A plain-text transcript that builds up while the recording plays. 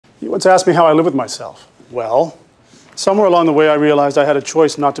You once asked me how I live with myself. Well, somewhere along the way I realized I had a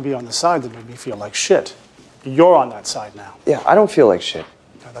choice not to be on the side that made me feel like shit. You're on that side now. Yeah, I don't feel like shit.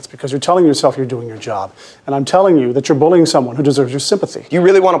 That's because you're telling yourself you're doing your job. And I'm telling you that you're bullying someone who deserves your sympathy. You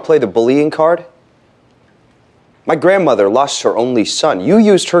really want to play the bullying card? My grandmother lost her only son. You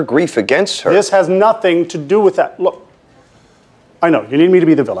used her grief against her. This has nothing to do with that. Look, I know, you need me to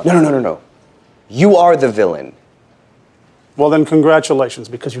be the villain. No. You are the villain. Well, then congratulations,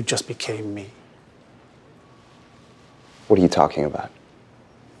 because you just became me. What are you talking about?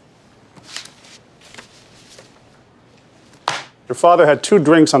 Your father had 2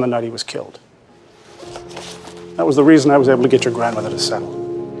 drinks on the night he was killed. That was the reason I was able to get your grandmother to settle.